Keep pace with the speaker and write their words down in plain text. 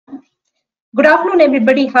Good afternoon,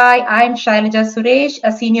 everybody. Hi, I'm Shailaja Suresh,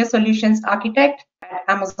 a Senior Solutions Architect at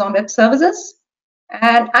Amazon Web Services.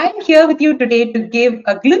 And I'm here with you today to give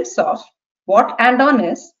a glimpse of what Andon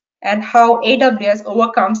is and how AWS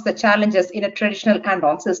overcomes the challenges in a traditional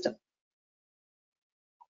Andon system.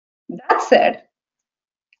 That said,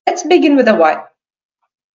 let's begin with a why.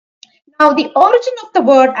 Now, the origin of the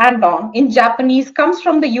word Andon in Japanese comes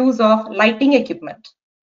from the use of lighting equipment,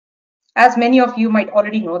 as many of you might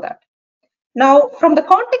already know that. Now, from the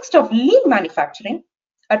context of lean manufacturing,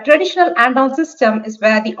 a traditional Andon system is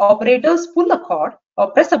where the operators pull a cord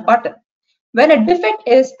or press a button when a defect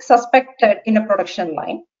is suspected in a production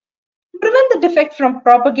line to prevent the defect from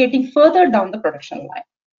propagating further down the production line.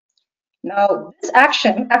 Now, this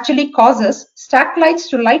action actually causes stack lights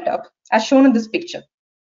to light up as shown in this picture.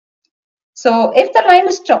 So if the line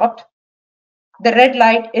is stopped, the red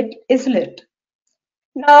light is lit.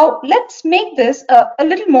 Now, let's make this a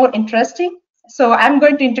little more interesting. So I'm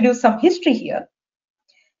going to introduce some history here.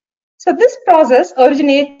 So this process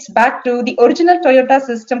originates back to the original Toyota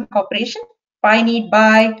System Corporation, pioneered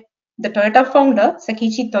by the Toyota founder,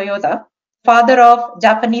 Sakichi Toyoda, father of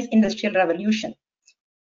Japanese Industrial Revolution.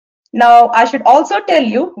 Now, I should also tell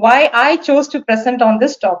you why I chose to present on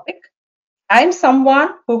this topic. I'm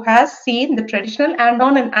someone who has seen the traditional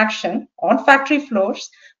Andon in action on factory floors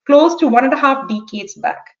close to 1.5 decades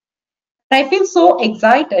back. I feel so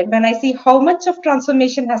excited when I see how much of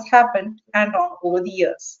transformation has happened Andon over the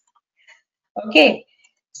years. Okay,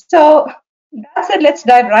 so that's it. Let's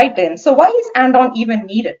dive right in. So why is Andon even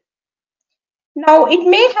needed? Now, it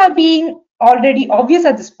may have been already obvious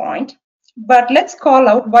at this point, but let's call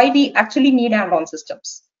out why we actually need Andon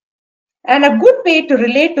systems. And a good way to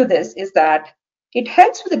relate to this is that it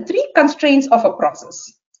helps with the three constraints of a process,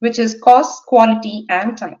 which is cost, quality,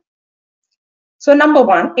 and time. So number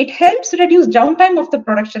one, it helps reduce downtime of the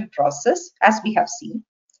production process, as we have seen.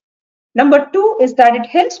 Number two is that it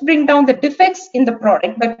helps bring down the defects in the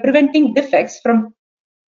product by preventing defects from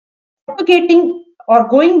propagating or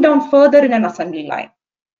going down further in an assembly line.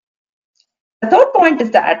 The third point is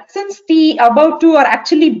that since the above two are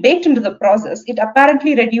actually baked into the process, it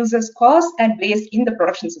apparently reduces cost and waste in the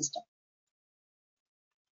production system.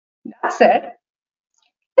 That said,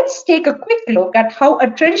 let's take a quick look at how a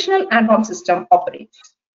traditional Andon system operates.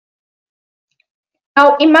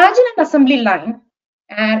 Now, imagine an assembly line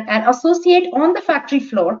and an associate on the factory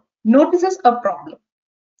floor notices a problem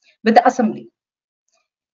with the assembly.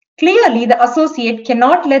 Clearly, the associate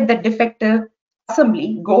cannot let the defective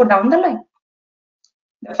assembly go down the line.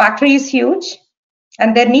 The factory is huge,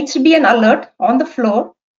 and there needs to be an alert on the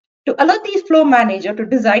floor to alert the floor manager to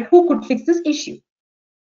decide who could fix this issue.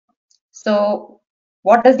 So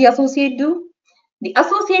what does the associate do? The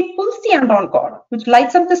associate pulls the Andon cord, which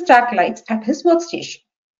lights up the stack lights at his workstation.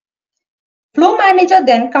 Floor manager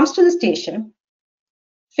then comes to the station,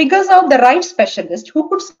 figures out the right specialist who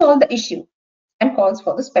could solve the issue, and calls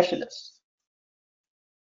for the specialist.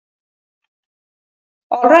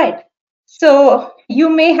 All right. So you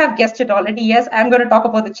may have guessed it already. Yes, I'm going to talk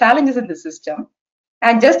about the challenges in the system.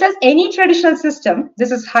 And just as any traditional system,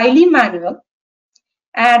 this is highly manual.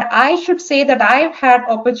 And I should say that I've had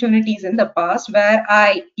opportunities in the past where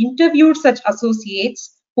I interviewed such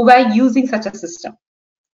associates who were using such a system.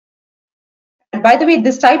 And by the way,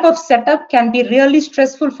 this type of setup can be really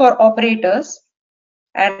stressful for operators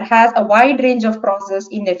and has a wide range of process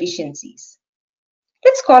inefficiencies.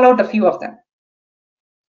 Let's call out a few of them.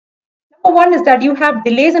 Number one is that you have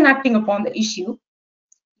delays in acting upon the issue.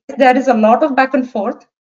 There is a lot of back and forth.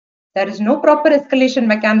 There is no proper escalation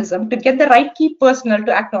mechanism to get the right key personnel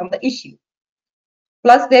to act on the issue.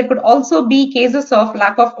 Plus, there could also be cases of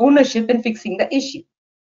lack of ownership in fixing the issue.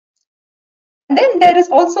 And then there is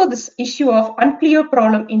also this issue of unclear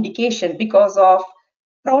problem indication because of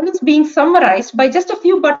problems being summarized by just a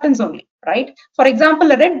few buttons only, right? For example,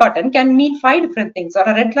 a red button can mean 5 different things, or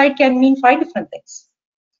a red light can mean 5 different things.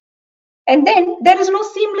 And then there is no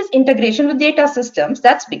seamless integration with data systems.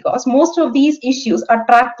 That's because most of these issues are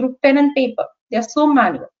tracked through pen and paper. They're so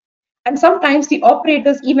manual. And sometimes the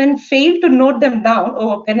operators even fail to note them down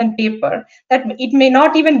over pen and paper that it may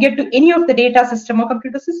not even get to any of the data system or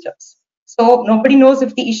computer systems. So nobody knows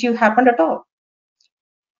if the issue happened at all.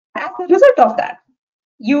 As a result of that,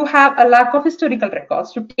 you have a lack of historical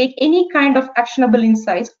records to take any kind of actionable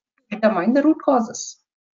insights to determine the root causes.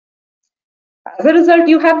 As a result,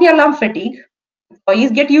 you have the alarm fatigue.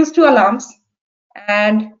 Employees get used to alarms,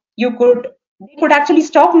 and they could actually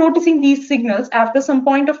stop noticing these signals after some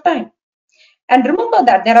point of time. And remember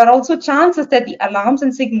that there are also chances that the alarms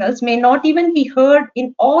and signals may not even be heard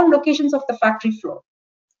in all locations of the factory floor.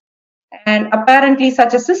 And apparently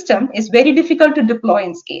such a system is very difficult to deploy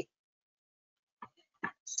and scale.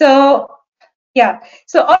 So yeah,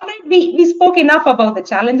 so all right, we spoke enough about the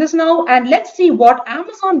challenges now, and let's see what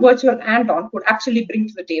Amazon Virtual Andon would actually bring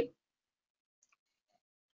to the table.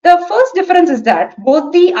 The first difference is that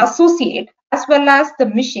both the associate as well as the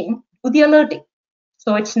machine do the alerting.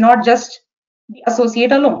 So it's not just the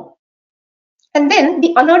associate alone. And then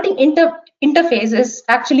the alerting interface is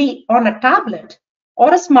actually on a tablet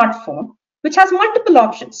or a smartphone, which has multiple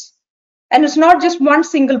options. And it's not just one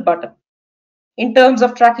single button in terms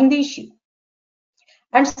of tracking the issue.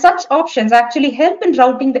 And such options actually help in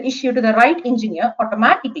routing the issue to the right engineer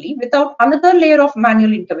automatically without another layer of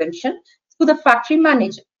manual intervention through the factory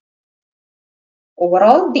manager.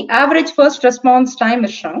 Overall, the average first response time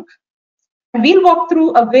is shrunk. And we'll walk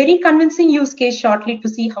through a very convincing use case shortly to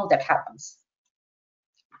see how that happens.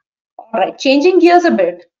 All right, changing gears a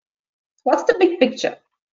bit, what's the big picture?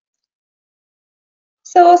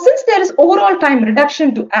 So since there is overall time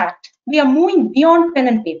reduction to act, we are moving beyond pen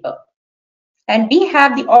and paper. And we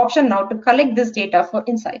have the option now to collect this data for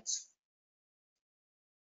insights.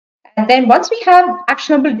 And then once we have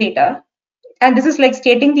actionable data, and this is like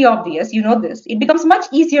stating the obvious, you know this, it becomes much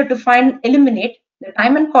easier to find, eliminate the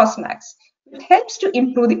time and cost max. It helps to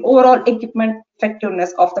improve the overall equipment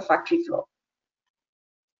effectiveness of the factory floor.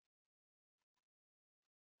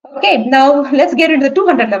 Okay, now let's get into the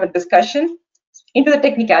 200 level discussion, into the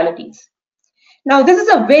technicalities. Now, this is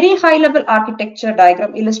a very high-level architecture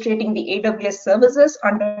diagram illustrating the AWS services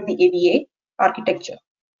under the AVA architecture.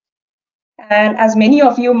 And as many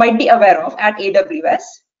of you might be aware of, at AWS,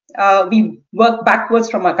 we work backwards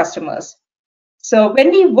from our customers. So when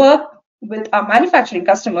we work with our manufacturing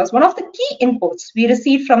customers, one of the key inputs we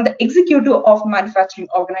received from the executive of manufacturing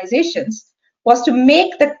organizations was to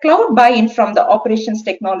make the cloud buy-in from the operations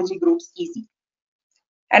technology groups easy.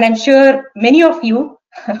 And I'm sure many of you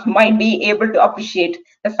might be able to appreciate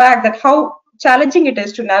the fact that how challenging it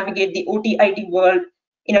is to navigate the OT/IT world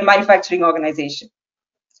in a manufacturing organization.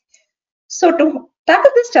 So to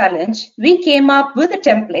tackle this challenge, we came up with a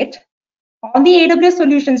template on the AWS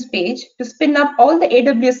Solutions page to spin up all the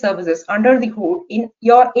AWS services under the hood in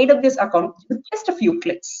your AWS account with just a few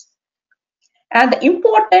clicks. And the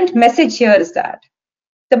important message here is that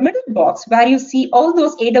the middle box where you see all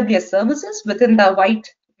those AWS services within the white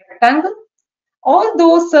rectangle, all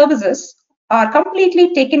those services are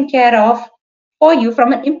completely taken care of for you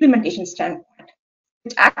from an implementation standpoint,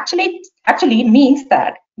 which actually means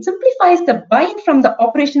that it simplifies the buy-in from the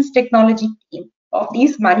operations technology team of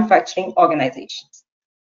these manufacturing organizations.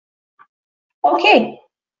 Okay,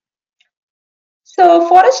 so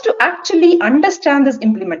for us to actually understand this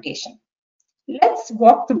implementation, let's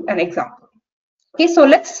walk through an example. Okay, so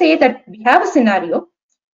let's say that we have a scenario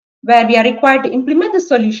where we are required to implement the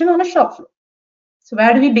solution on a shop floor. So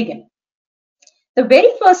where do we begin? The very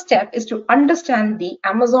first step is to understand the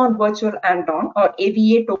Amazon Virtual Andon or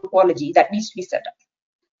AVA topology that needs to be set up.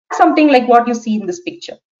 Something like what you see in this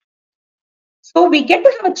picture. So we get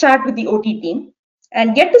to have a chat with the OT team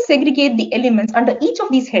and get to segregate the elements under each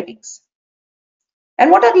of these headings.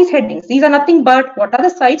 And what are these headings? These are nothing but what are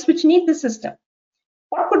the sites which need the system?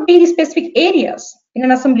 What could be the specific areas in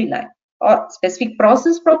an assembly line or specific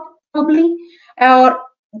process probably? Or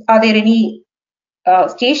are there any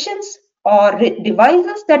stations or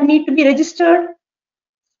devices that need to be registered?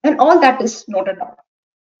 And all that is noted down.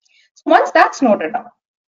 So once that's noted down,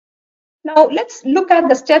 now let's look at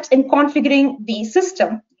the steps in configuring the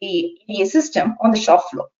system, the AVA system on the shop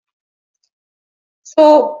floor.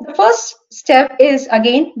 So the first step is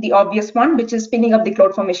again the obvious one, which is spinning up the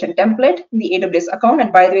CloudFormation template in the AWS account.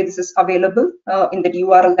 And by the way, this is available in the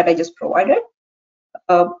URL that I just provided.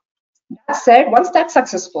 That said, once that's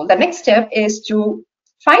successful, the next step is to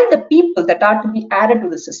find the people that are to be added to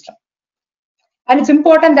the system. And it's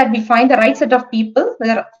important that we find the right set of people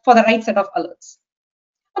for the right set of alerts.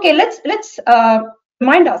 Okay, let's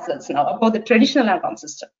remind ourselves now about the traditional Andon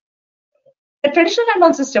system. The traditional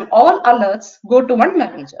Andon system, all alerts go to one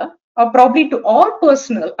manager or probably to all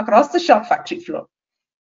personnel across the shop factory floor.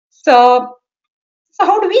 So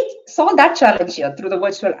how do we solve that challenge here through the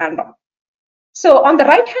virtual Andon? So on the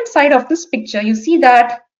right-hand side of this picture, you see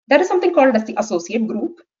that there is something called as the associate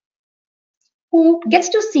group who gets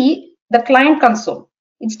to see the client console.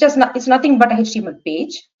 It's nothing but a HTML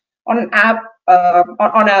page on an app,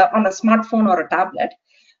 on a smartphone or a tablet,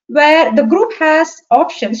 where the group has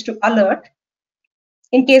options to alert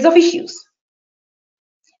in case of issues.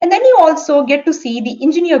 And then you also get to see the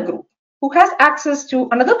engineer group who has access to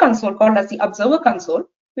another console called as the observer console,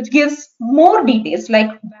 which gives more details like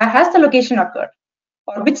where has the location occurred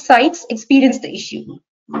or which sites experienced the issue.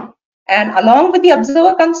 And along with the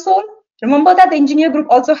observer console, remember that the engineer group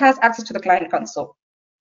also has access to the client console.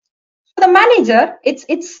 For the manager,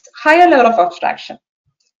 it's higher level of abstraction.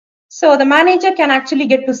 So the manager can actually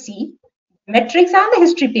get to see metrics and the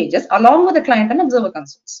history pages along with the client and observer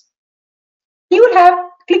consoles. You will have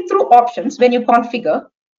click-through options when you configure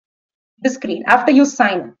the screen after you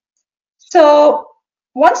sign in. So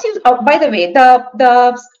once you, by the way,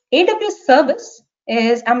 the AWS service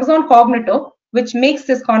is Amazon Cognito, which makes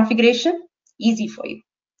this configuration easy for you.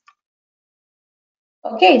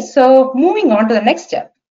 Okay, so moving on to the next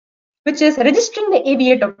step, which is registering the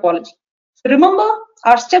ABA topology. So remember,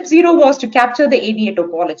 our step 0 was to capture the ABA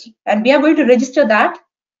topology, and we are going to register that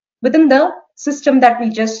within the system that we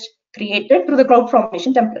just created through the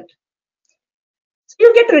CloudFormation template. So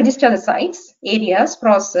you get to register the sites, areas,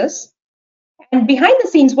 process, and behind the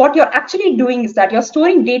scenes, what you're actually doing is that you're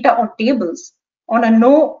storing data on tables on a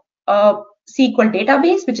NoSQL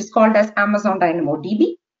database, which is called as Amazon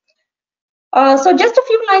DynamoDB. So just a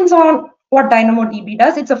few lines on what DynamoDB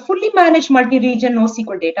does. It's a fully managed multi-region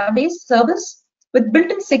NoSQL database service with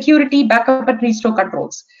built-in security, backup, and restore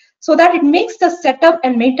controls, so that it makes the setup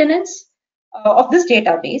and maintenance of this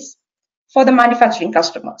database for the manufacturing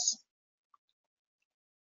customers.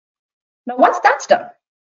 Now, once that's done,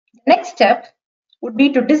 the next step would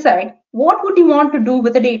be to decide what would you want to do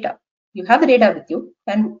with the data. You have the data with you,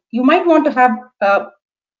 and you might want to have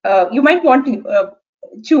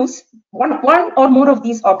choose one or more of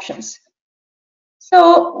these options.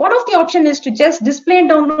 So one of the options is to just display and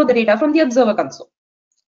download the data from the observer console,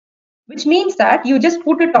 which means that you just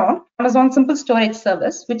put it on Amazon Simple Storage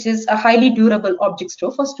Service, which is a highly durable object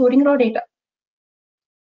store for storing raw data.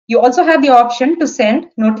 You also have the option to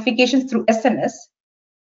send notifications through SMS,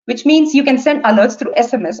 which means you can send alerts through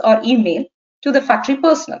SMS or email to the factory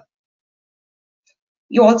personnel.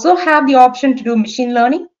 You also have the option to do machine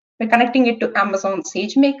learning by connecting it to Amazon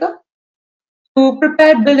SageMaker to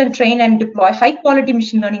prepare, build, and train and deploy high-quality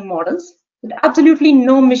machine learning models with absolutely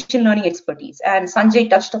no machine learning expertise. And Sanjay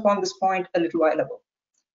touched upon this point a little while ago.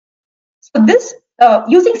 So this,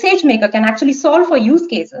 using SageMaker can actually solve for use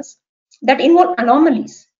cases that involve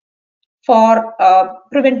anomalies for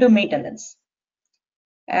preventive maintenance.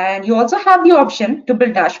 And you also have the option to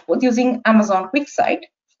build dashboards using Amazon QuickSight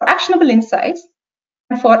for actionable insights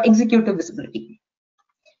and for executive visibility.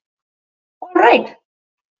 All right.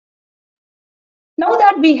 Now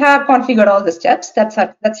that we have configured all the steps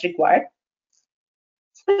that's required,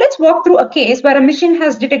 so let's walk through a case where a machine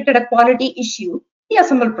has detected a quality issue in the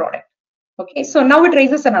assembled product. Okay, so now it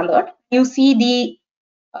raises an alert. You see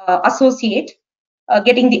the associate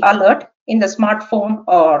getting the alert in the smartphone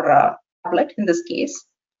or tablet in this case.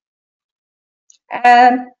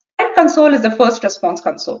 And console is the first response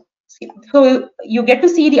console. So you get to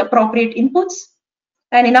see the appropriate inputs.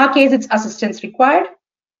 And in our case, it's assistance required.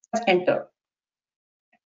 Let's enter.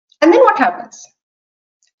 And then what happens?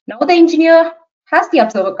 Now the engineer has the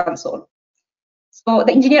observer console. So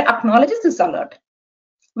the engineer acknowledges this alert,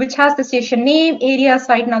 which has the station name, area,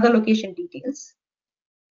 site, and other location details.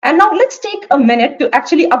 And now let's take a minute to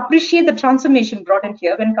actually appreciate the transformation brought in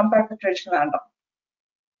here when compared to traditional Andon.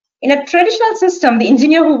 In a traditional system, the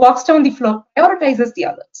engineer who walks down the floor prioritizes the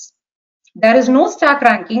alerts. There is no stack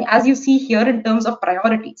ranking, as you see here, in terms of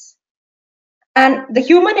priorities. And the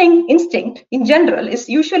human instinct in general is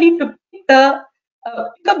usually to pick up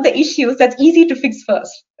the issues that's easy to fix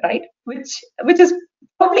first, right? Which is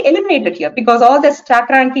probably eliminated here because all the stack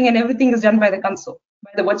ranking and everything is done by the console,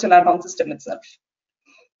 by the virtual Andon system itself.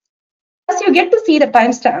 As you get to see the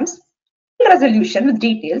timestamps, resolution with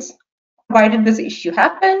details. Why did this issue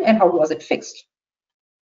happen and how was it fixed?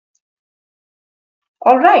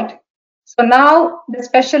 All right. So now the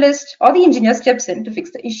specialist or the engineer steps in to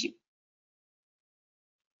fix the issue.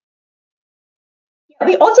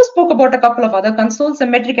 We also spoke about a couple of other consoles, the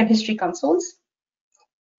metric and history consoles.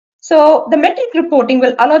 So the metric reporting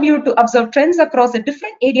will allow you to observe trends across the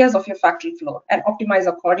different areas of your factory floor and optimize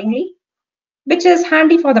accordingly, which is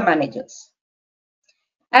handy for the managers.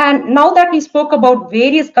 And now that we spoke about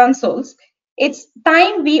various consoles, it's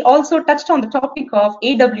time we also touched on the topic of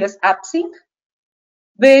AWS AppSync,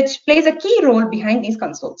 which plays a key role behind these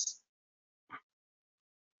consoles.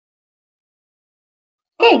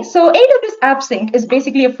 Okay, so AWS AppSync is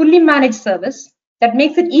basically a fully managed service that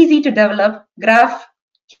makes it easy to develop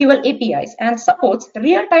GraphQL APIs and supports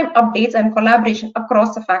real-time updates and collaboration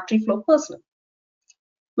across the factory floor personnel.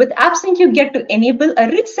 With AppSync, you get to enable a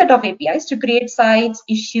rich set of APIs to create sites,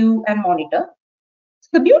 issue, and monitor. So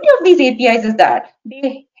the beauty of these APIs is that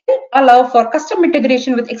they help allow for custom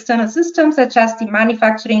integration with external systems such as the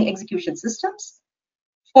manufacturing execution systems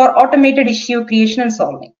for automated issue creation and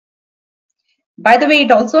solving. By the way,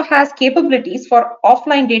 it also has capabilities for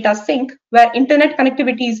offline data sync where internet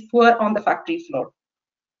connectivity is poor on the factory floor.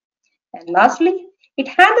 And lastly, it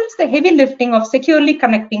handles the heavy lifting of securely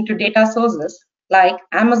connecting to data sources like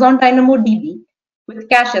Amazon DynamoDB with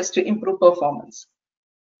caches to improve performance.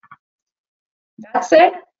 That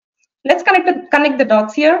said, let's connect the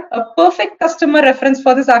dots here. A perfect customer reference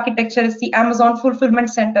for this architecture is the Amazon Fulfillment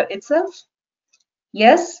Center itself.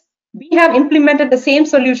 Yes, we have implemented the same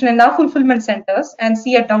solution in our fulfillment centers and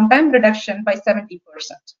see a downtime reduction by 70%.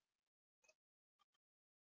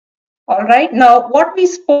 All right, now what we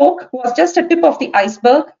spoke was just a tip of the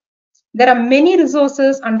iceberg. There are many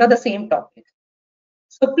resources under the same topic.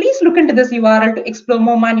 So please look into this URL to explore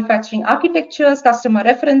more manufacturing architectures, customer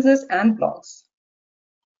references, and blogs.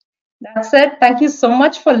 That said, thank you so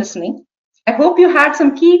much for listening. I hope you had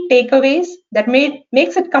some key takeaways that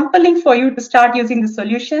makes it compelling for you to start using the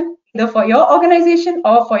solution, either for your organization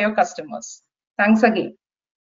or for your customers. Thanks again.